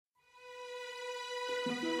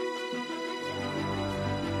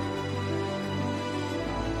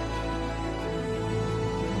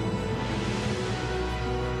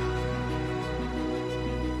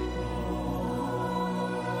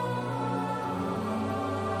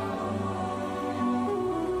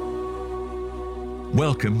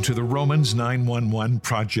Welcome to the Romans 911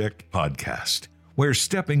 Project podcast, where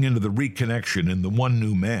stepping into the reconnection in the one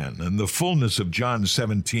new man and the fullness of John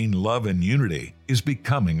 17 love and unity is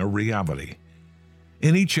becoming a reality.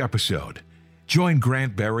 In each episode, join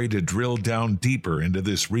Grant Berry to drill down deeper into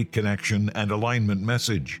this reconnection and alignment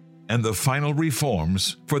message and the final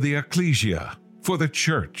reforms for the ecclesia, for the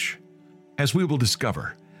church. As we will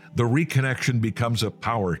discover, the reconnection becomes a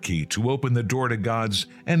power key to open the door to God's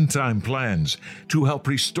end-time plans to help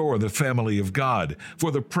restore the family of God for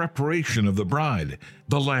the preparation of the bride,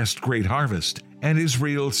 the last great harvest, and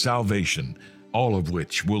Israel's salvation, all of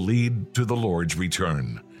which will lead to the Lord's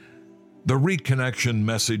return. The reconnection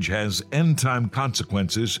message has end-time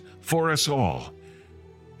consequences for us all.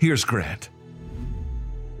 Here's Grant.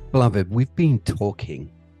 Beloved, we've been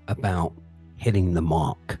talking about hitting the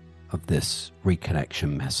mark of this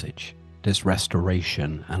reconnection message, this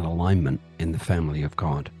restoration and alignment in the family of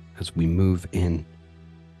God as we move in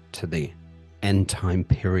to the end time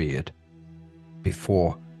period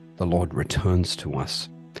before the Lord returns to us.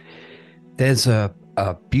 There's a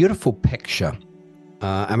beautiful picture.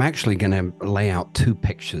 I'm actually going to lay out two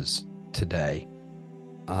pictures today.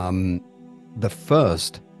 The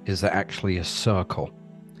first is actually a circle,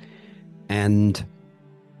 and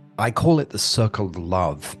I call it the circle of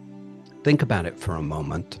love. Think about it for a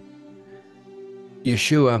moment.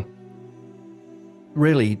 Yeshua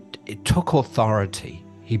really, it took authority.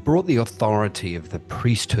 He brought the authority of the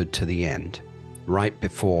priesthood to the end, right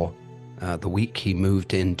before the week he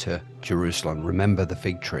moved into Jerusalem. Remember the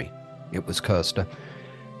fig tree? It was cursed.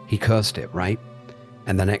 He cursed it, right?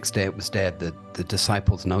 And the next day it was dead. The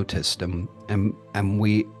disciples noticed, and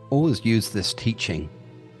we always use this teaching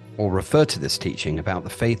or refer to this teaching about the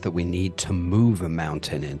faith that we need to move a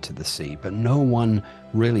mountain into the sea, but no one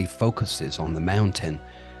really focuses on the mountain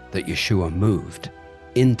that Yeshua moved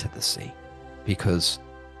into the sea, because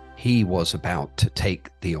he was about to take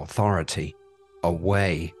the authority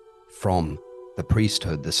away from the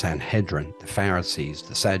priesthood, the Sanhedrin, the Pharisees,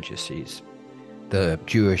 the Sadducees, the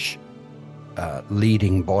Jewish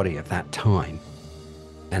leading body of that time.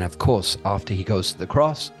 And of course, after he goes to the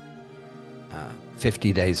cross,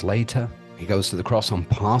 50 days later, he goes to the cross on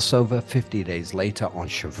Passover. 50 days later, on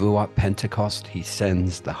Shavuot, Pentecost, he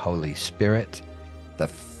sends the Holy Spirit. The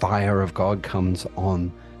fire of God comes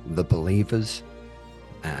on the believers.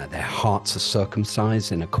 Their hearts are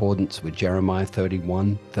circumcised in accordance with Jeremiah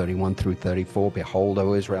 31 through 34. Behold,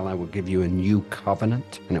 O Israel, I will give you a new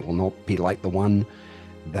covenant, and it will not be like the one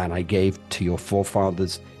that I gave to your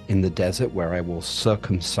forefathers in the desert, where I will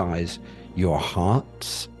circumcise your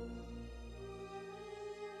hearts.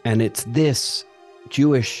 And it's this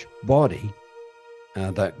Jewish body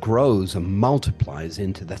that grows and multiplies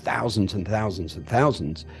into the thousands and thousands and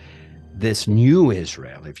thousands, this new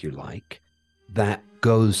Israel, if you like, that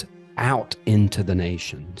goes out into the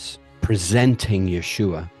nations, presenting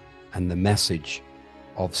Yeshua and the message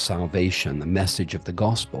of salvation, the message of the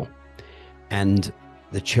gospel. And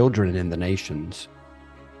the children in the nations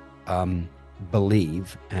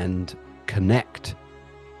believe and connect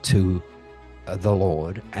to the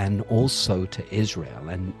Lord and also to Israel,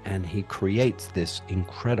 and he creates this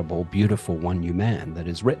incredible, beautiful one new man that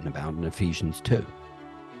is written about in Ephesians 2.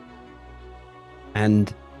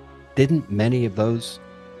 And didn't many of those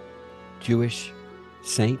Jewish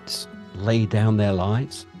saints lay down their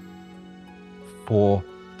lives for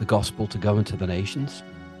the gospel to go into the nations,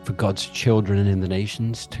 for God's children in the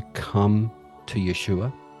nations to come to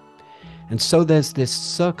Yeshua? And so there's this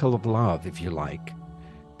circle of love, if you like,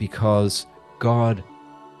 because God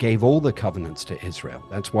gave all the covenants to Israel.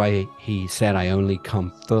 That's why he said, I only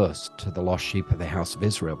come first to the lost sheep of the house of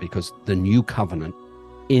Israel, because the new covenant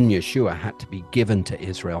in Yeshua had to be given to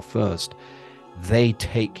Israel first. They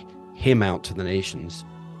take him out to the nations.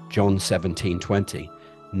 John 17:20.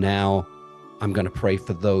 Now I'm going to pray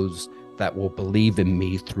for those that will believe in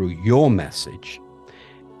me through your message.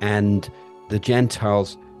 And the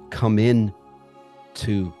Gentiles come in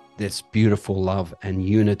to this beautiful love and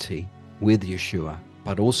unity with Yeshua,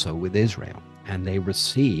 but also with Israel. And they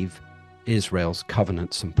receive Israel's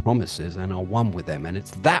covenants and promises and are one with them. And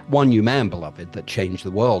it's that one new man, beloved, that changed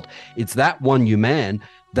the world. It's that one new man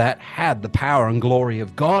that had the power and glory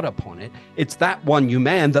of God upon it. It's that one new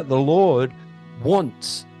man that the Lord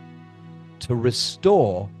wants to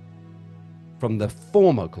restore from the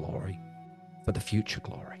former glory for the future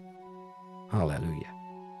glory. Hallelujah.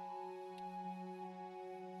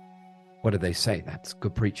 What do they say? That's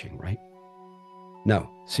good preaching, right? No,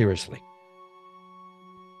 seriously.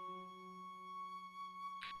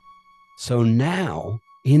 So now,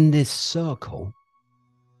 in this circle,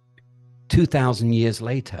 2,000 years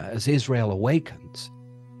later, as Israel awakens,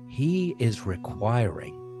 he is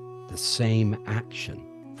requiring the same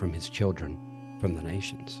action from his children, from the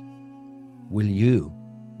nations. Will you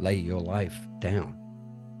lay your life down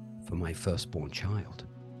for my firstborn child?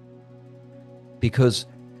 Because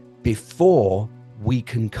before we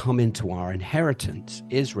can come into our inheritance,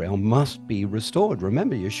 Israel must be restored.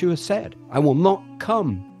 Remember, Yeshua said, I will not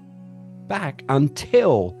come back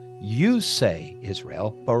until you say,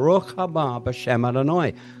 Israel, Baruch haba b'shem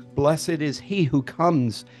Adonai. Blessed is he who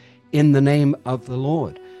comes in the name of the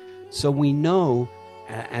Lord. So we know,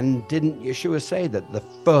 and didn't Yeshua say that the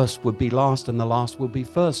first would be last and the last would be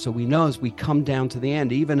first? So we know as we come down to the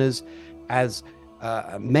end, even as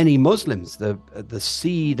many Muslims, the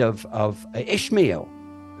seed of Ishmael,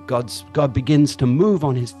 God begins to move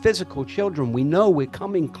on his physical children. We know we're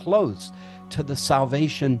coming close to the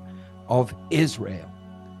salvation of Israel.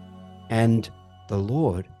 And the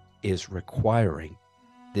Lord is requiring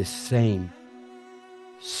this same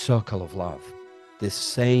circle of love, this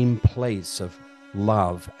same place of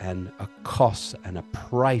love and a cost and a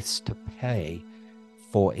price to pay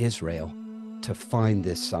for Israel to find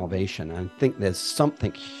this salvation. And I think there's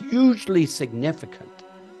something hugely significant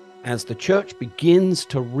as the church begins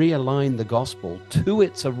to realign the gospel to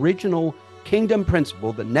its original kingdom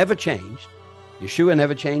principle that never changed. Yeshua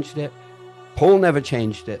never changed it. Paul never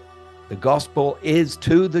changed it. The gospel is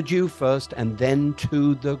to the Jew first and then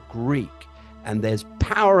to the Greek. And there's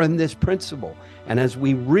power in this principle. And as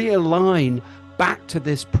we realign back to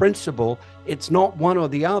this principle, it's not one or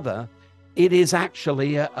the other. It is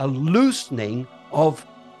actually a loosening of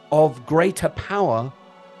greater power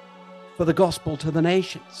for the gospel to the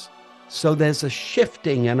nations. So there's a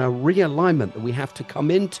shifting and a realignment that we have to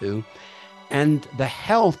come into, and the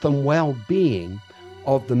health and well-being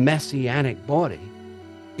of the messianic body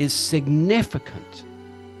is significant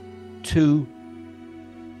to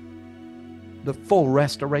the full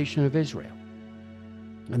restoration of Israel.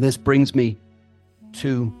 And this brings me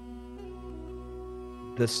to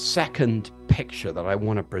the second picture that I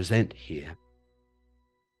want to present here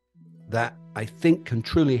that I think can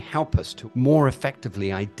truly help us to more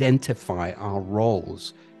effectively identify our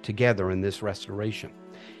roles together in this restoration.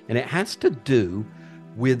 And it has to do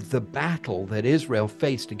with the battle that Israel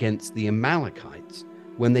faced against the Amalekites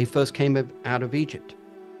when they first came out of Egypt.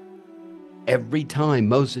 Every time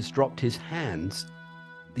Moses dropped his hands,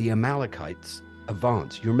 the Amalekites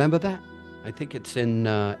advanced. You remember that? I think it's in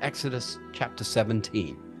Exodus chapter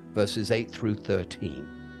 17, verses 8 through 13.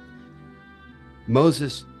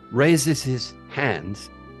 Moses raises his hands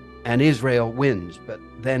and Israel wins, but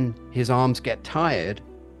then his arms get tired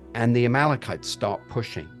and the Amalekites start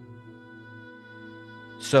pushing.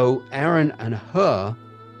 So Aaron and Hur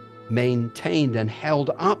maintained and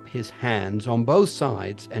held up his hands on both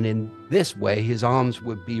sides, and in this way his arms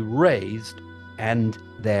would be raised and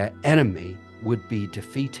their enemy would be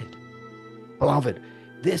defeated. Beloved,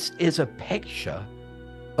 this is a picture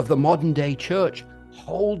of the modern day church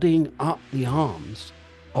holding up the arms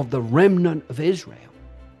of the remnant of Israel,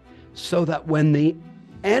 so that when the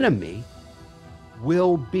enemy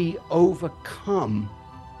will be overcome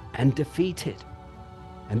and defeated.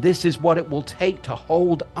 And this is what it will take to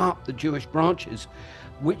hold up the Jewish branches,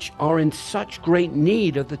 which are in such great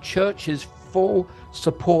need of the church's full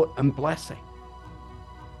support and blessing,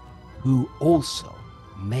 who also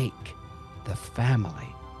make the family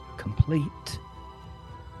complete.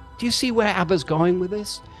 Do you see where Abba's going with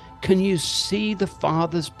this? Can you see the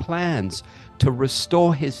Father's plans to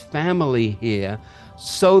restore his family here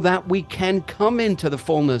so that we can come into the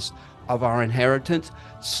fullness of our inheritance,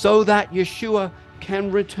 so that Yeshua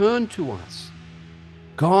can return to us?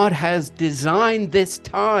 God has designed this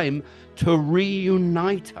time to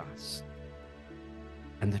reunite us.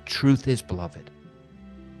 And the truth is, beloved,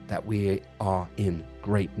 that we are in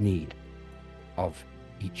great need of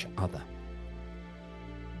each other.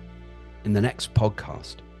 In the next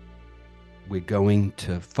podcast, we're going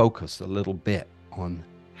to focus a little bit on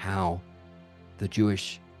how the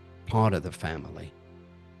Jewish part of the family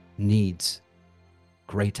needs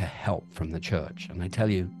greater help from the church. And I tell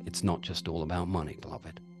you, it's not just all about money,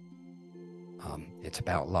 beloved. It's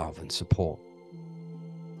about love and support.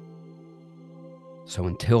 So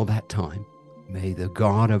until that time, may the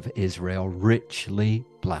God of Israel richly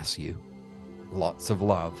bless you. Lots of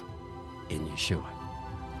love in Yeshua.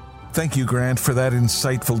 Thank you, Grant, for that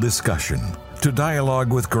insightful discussion. To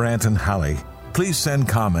dialogue with Grant and Hallie, please send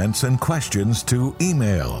comments and questions to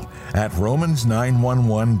email at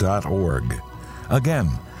romans911.org. Again,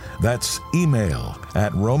 that's email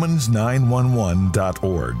at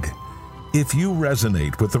romans911.org. If you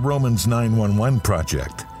resonate with the Romans 911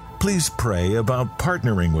 Project, please pray about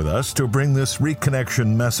partnering with us to bring this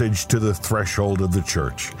reconnection message to the threshold of the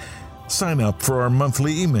church. Sign up for our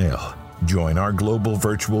monthly email. Join our global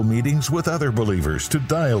virtual meetings with other believers to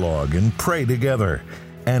dialogue and pray together.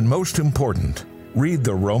 And most important, read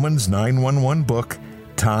the Romans 911 book,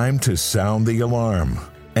 Time to Sound the Alarm,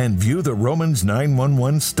 and view the Romans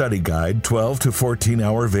 911 Study Guide 12 to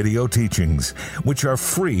 14-hour video teachings, which are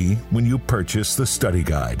free when you purchase the study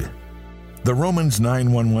guide. The Romans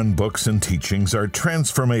 911 books and teachings are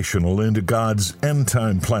transformational into God's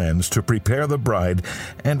end-time plans to prepare the bride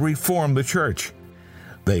and reform the church.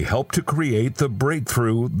 They help to create the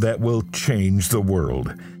breakthrough that will change the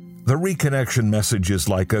world. The reconnection message is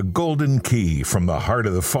like a golden key from the heart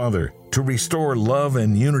of the Father to restore love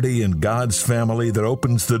and unity in God's family that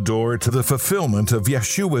opens the door to the fulfillment of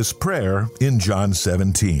Yeshua's prayer in John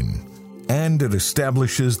 17. And it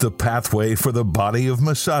establishes the pathway for the body of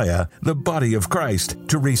Messiah, the body of Christ,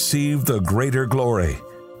 to receive the greater glory.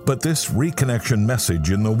 But this reconnection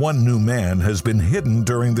message in the one new man has been hidden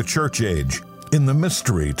during the church age, in the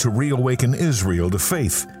mystery to reawaken Israel to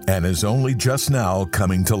faith, and is only just now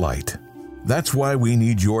coming to light. That's why we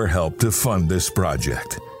need your help to fund this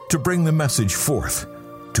project, to bring the message forth,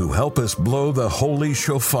 to help us blow the holy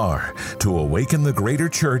shofar, to awaken the greater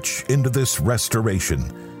church into this restoration.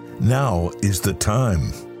 Now is the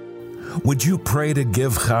time. Would you pray to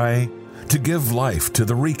give chai, to give life to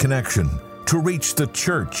the reconnection, to reach the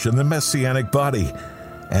church and the messianic body,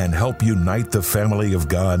 and help unite the family of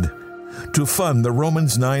God? To fund the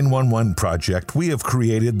Romans 911 Project, we have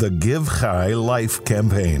created the Give Chai Life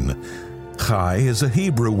campaign. Chai is a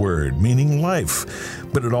Hebrew word meaning life,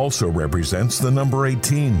 but it also represents the number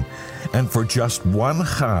 18. And for just one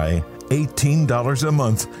chai, $18 a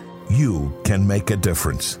month, you can make a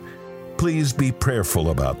difference. Please be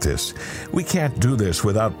prayerful about this. We can't do this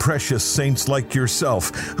without precious saints like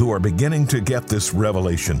yourself who are beginning to get this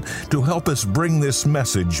revelation to help us bring this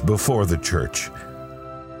message before the church.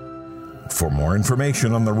 For more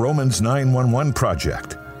information on the Romans 911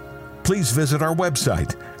 Project, please visit our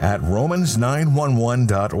website at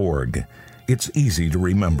romans911.org. It's easy to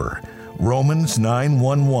remember,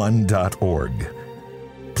 romans911.org.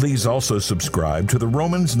 Please also subscribe to the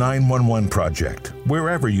Romans 911 Project,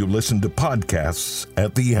 wherever you listen to podcasts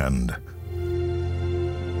at the end.